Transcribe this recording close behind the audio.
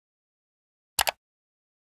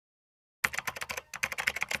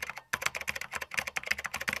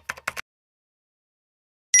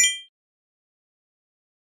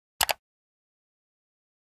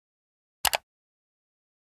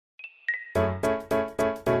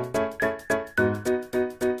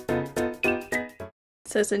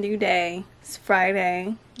So it's a new day. It's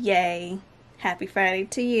Friday. Yay. Happy Friday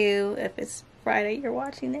to you. If it's Friday you're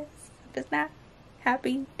watching this. If it's not,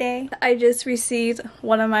 happy day. I just received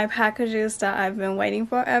one of my packages that I've been waiting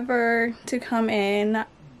forever to come in,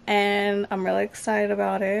 and I'm really excited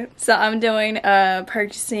about it. So I'm doing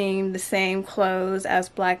purchasing the same clothes as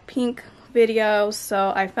Blackpink video.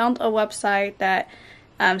 So I found a website that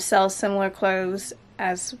sells similar clothes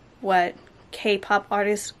as what K-pop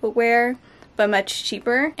artists would wear, but much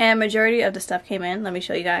cheaper, and majority of the stuff came in. Let me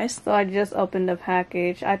show you guys. So I just opened the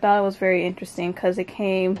package. I thought it was very interesting because it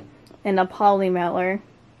came in a poly mailer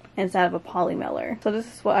instead of a poly mailer. So this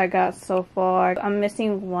is what I got so far. I'm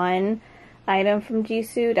missing one item from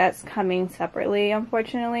Jisoo that's coming separately,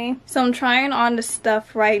 unfortunately. So I'm trying on the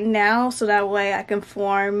stuff right now so that way I can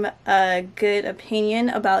form a good opinion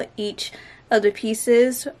about each of the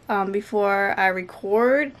pieces before I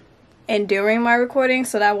record and during my recording,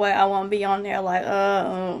 so that way I won't be on there like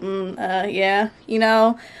yeah, you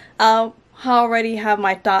know. I'll already have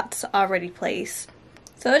my thoughts already placed,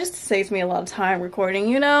 so it just saves me a lot of time recording,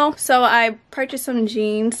 you know. So I purchased some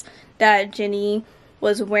jeans that Jenny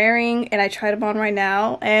was wearing and I tried them on right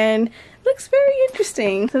now and it looks very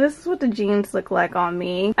interesting. So this is what the jeans look like on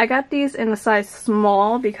me. I got these in a size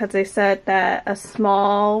small because they said that a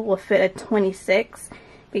small will fit a 26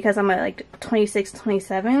 because I'm at like 26,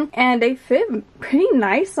 27, and they fit pretty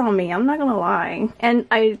nice on me, I'm not gonna lie. And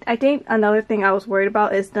I think another thing I was worried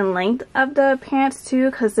about is the length of the pants too,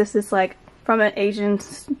 because this is like from an Asian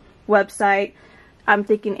website. I'm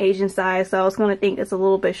thinking Asian size, so I was gonna think it's a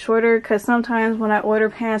little bit shorter, because sometimes when I order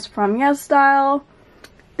pants from Yes Style,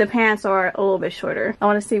 the pants are a little bit shorter. I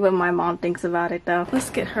want to see what my mom thinks about it though. Let's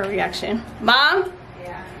get her reaction. Mom?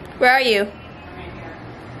 Yeah? Where are you?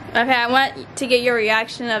 Okay, I want to get your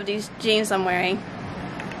reaction of these jeans I'm wearing.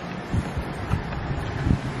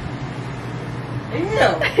 Ew.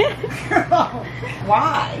 Girl,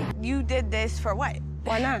 why? You did this for what?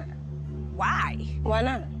 Why not? Why? Why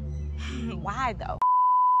not? Why though?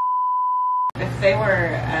 If they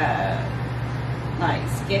were like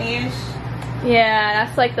skinny-ish, yeah,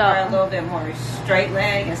 that's like or a little bit more straight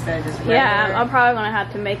leg instead of just regular. Yeah, I'm probably gonna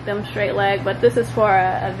have to make them straight leg, but this is for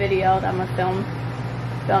a video that I'm gonna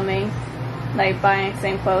filming, like buying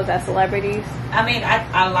same clothes as celebrities. I mean,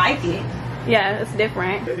 I like it. Yeah, it's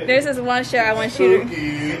different. There's this one shirt I want you to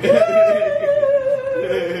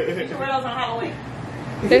Wear those on Halloween.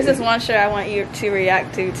 There's this one shirt I want you to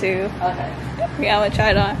react to too. Okay. Yeah, I'm gonna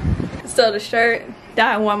try it on. So the shirt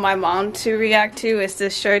that I want my mom to react to is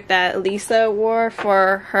this shirt that Lisa wore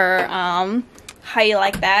for her How You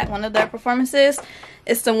Like That, one of their performances.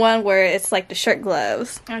 It's the one where it's like the shirt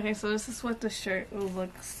gloves. Okay, so this is what the shirt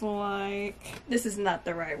looks like. This is not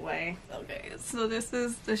the right way. Okay, so this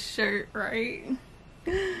is the shirt, right?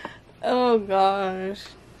 Oh gosh.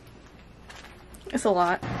 It's a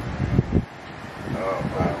lot. Oh,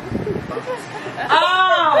 wow.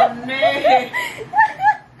 Oh, man.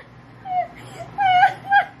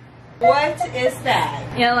 What is that?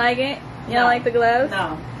 You don't like it? You don't like the gloves?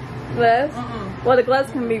 No. Gloves? Mm-mm. Well, the gloves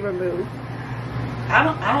can be removed. I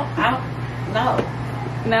don't know.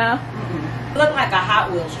 No? Mm-mm. Look like a Hot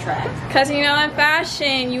Wheels track. Because, you know, in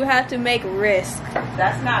fashion, you have to make risk.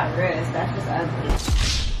 That's not risk. That's just ugly.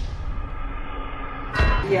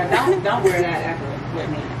 Yeah, don't wear that ever with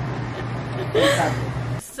me. It's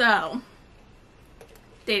ugly. So,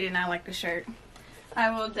 they did not like the shirt. I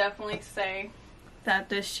will definitely say that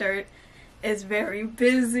this shirt is very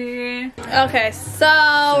busy. Okay, so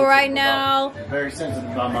right now Very sensitive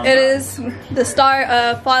about my it is the start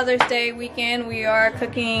of Father's Day weekend. We are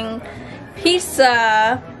cooking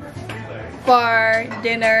pizza for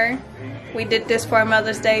dinner. We did this for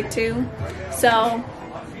Mother's Day too, so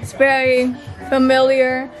it's very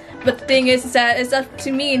familiar. But the thing is that it's up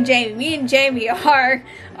to me and Jamie. Me and Jamie are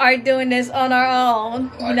doing this on our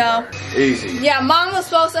own, you know. Easy. Yeah, Mom was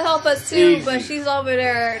supposed to help us too, Easy. but she's over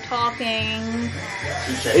there talking,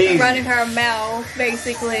 Easy. running her mouth,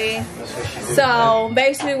 basically. So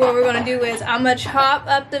basically what we're gonna do is I'm gonna chop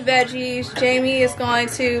up the veggies. Jamie is going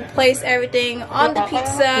to place everything on the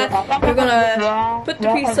pizza. We're gonna put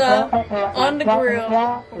the pizza on the grill.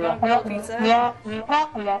 We're gonna grill pizza.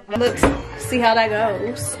 Let's see how that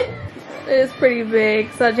goes. It's pretty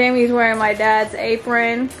big. So Jamie's wearing my dad's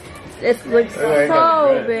apron. This looks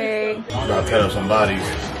so big. I'm about to cut up some bodies.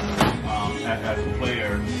 As a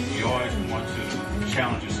player, you always want to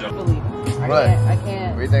challenge yourself. What? I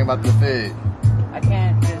can't. What do you think about the fit? I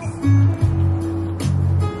can't just.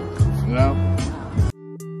 You know?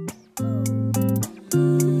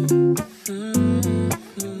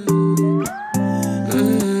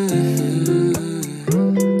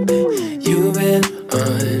 You've been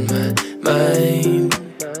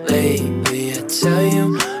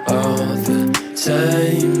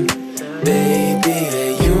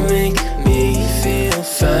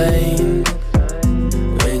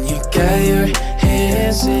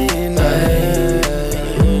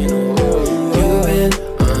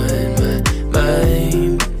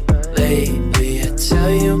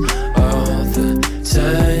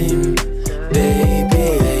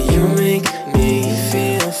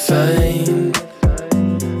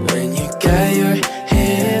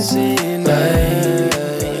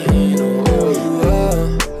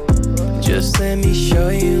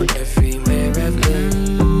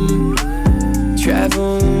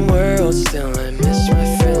travel the world, still I miss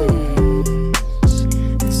my friends.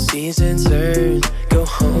 The seasons turn, go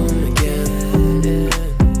home again.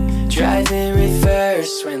 Drive in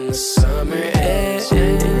reverse when the summer ends.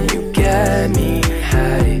 You got me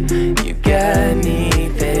high, you got me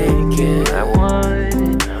thinking I want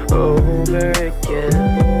it over again.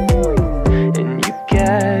 And you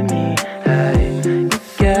got me high, you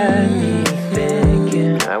got me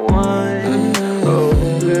thinking I want it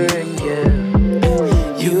over again.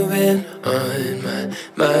 You've been on my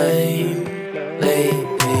mind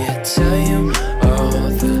lately, I tell you all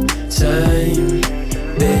the time.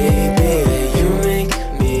 Baby, you make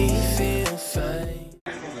me feel fine.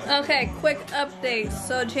 Okay, quick update.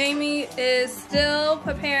 So Jamie is still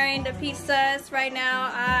preparing the pizzas right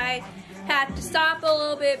now. I had to stop a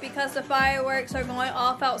little bit because the fireworks are going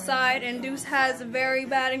off outside and Deuce has very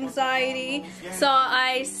bad anxiety. So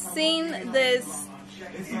I seen this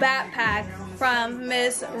backpack from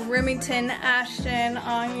Miss Remington Ashton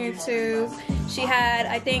on YouTube. She had,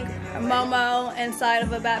 I think, Momo inside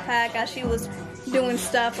of a backpack as she was doing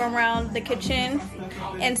stuff around the kitchen.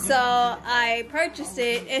 And so I purchased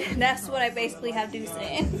it, and that's what I basically have Deuce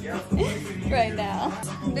in right now.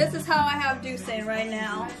 This is how I have Deuce in right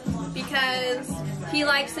now, because he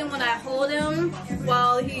likes him when I hold him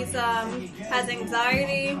while he's has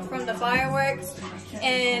anxiety from the fireworks.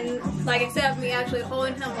 And like, instead of me actually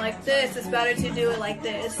holding him like this, it's better to do it like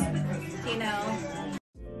this, you know.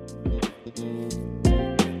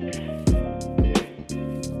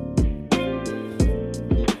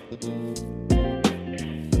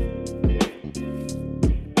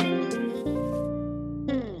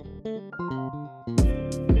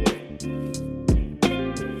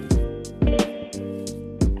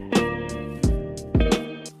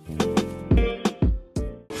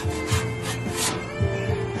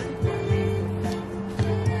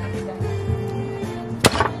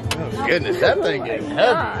 Goodness, that thing getting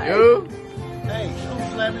heavy, dude. Hey,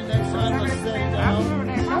 don't slam it next time. Let's sit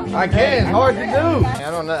down. I can. It's hard to do.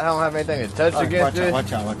 I don't have anything to touch against it.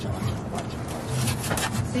 Watch out.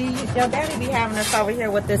 See, your daddy be having us over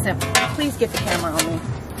here with this. Please get the camera on me.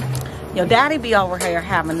 Your daddy be over here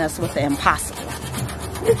having us with the impossible.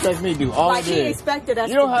 You expect me to do all like of this? He expected us.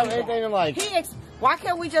 You don't to have do anything that. to like. Why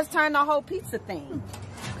can't we just turn the whole pizza thing?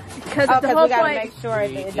 Because we whole gotta point, make sure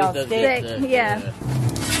it don't stick. Yeah.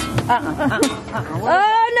 Oh no,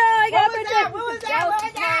 I got a picture. What was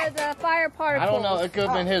that? The fire particle. I don't know. It could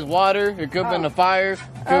have been his water. It could have been the fire. It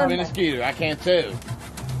could have been the skeeter. I can't tell.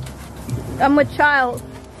 I'm a child.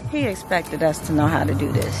 He expected us to know how to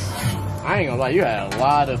do this. I ain't gonna lie. You had a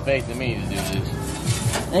lot of faith in me to do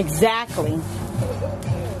this. Exactly.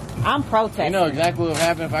 I'm protesting. You know exactly what would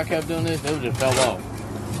happen if I kept doing this? It would just fell off.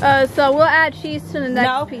 So we'll add cheese to the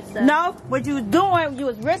next pizza. No, what you was doing, you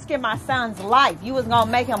was risking my son's life. You was gonna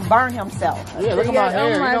make him burn himself. Yeah, look at my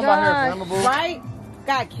hair. Oh my you know my hair flammable? Right?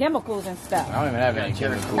 Got chemicals and stuff. I don't even have any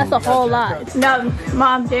chemicals. That's a whole lot. No,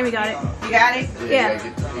 Mom, Jamie got it. You got it? Yeah.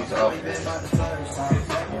 Get the piece off of it.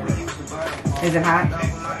 Is it hot?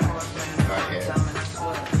 Okay.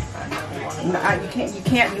 No, you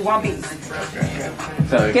can't, you won't be.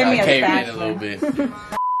 So Give me I a caved in a spatula. little bit.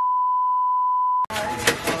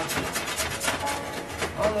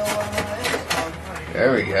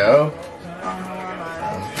 There we go.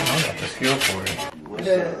 I got the skill for it.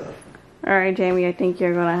 All right, Jamie, I think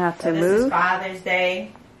you're gonna have to This move. is Father's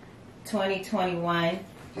Day 2021.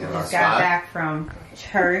 Just got back from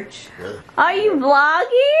church. Are you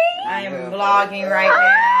vlogging? I am vlogging right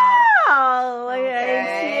now. Oh, look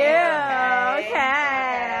at you. Okay.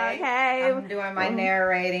 I'm doing my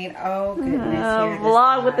narrating. Oh, goodness. Here, this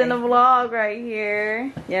Vlog guy. within a vlog right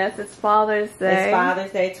here. Yes, it's Father's Day. It's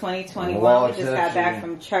Father's Day 2021. Vlog We just got back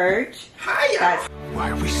from church. Why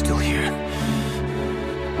are we still here?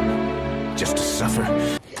 Just to suffer?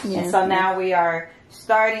 Yeah. And so now we are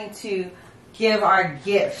starting to give our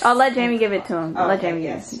gifts. I'll let Jamie give it to him. I'll let Okay, Jamie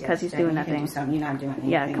yes, give it because he's Jamie, doing you can nothing. do something. You're not doing anything.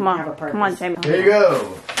 Yeah, come You have a on. purpose. Come on, Jamie. Here you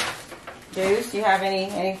go. Deuce, do you have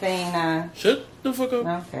anything? Shut the fuck up.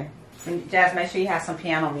 Okay. And Jazz, make sure you have some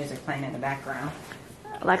piano music playing in the background.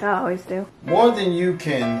 Like I always do. More than you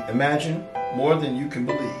can imagine, more than you can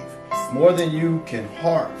believe, more than you can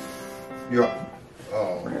harm. Your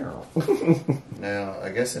now I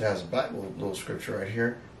guess it has a Bible little scripture right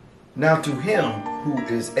here. Now to him who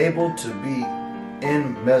is able to be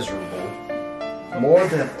immeasurable, more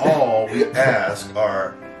than all we ask,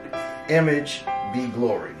 our image be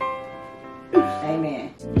glory.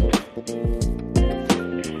 Amen.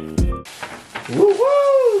 Woo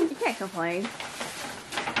woo! You can't complain.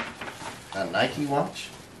 A Nike watch?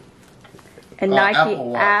 A Nike Apple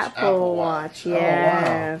Watch. Apple Watch. Oh, wow.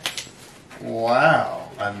 Yes. Wow,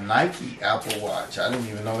 a Nike Apple Watch. I didn't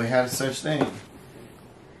even know they had such thing.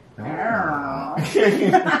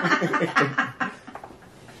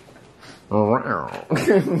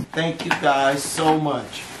 Thank you guys so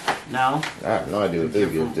much. Now, I have no idea what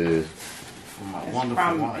this gift is. for my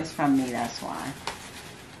wonderful watch. It's from me, that's why.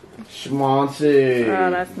 Schmonty.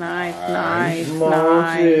 Oh, that's nice. Nice.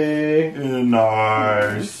 Nice. Schmonty.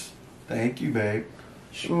 Nice. Thank you, babe.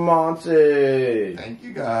 Schmonty. Thank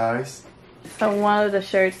you, guys. So one of the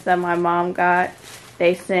shirts that my mom got,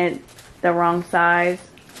 they sent the wrong size.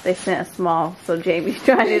 They sent a small, so Jamie's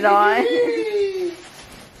tried it on.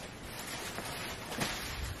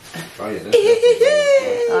 Oh, yeah, that's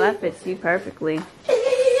Oh, that fits you perfectly.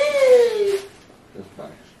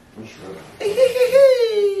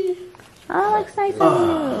 Oh,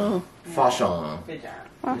 exciting. Fashion. Good job.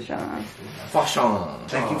 Fashion. Fashion.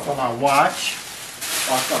 Thank you for my watch.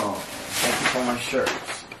 Fashion. Thank you for my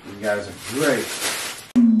shirts. You guys are great.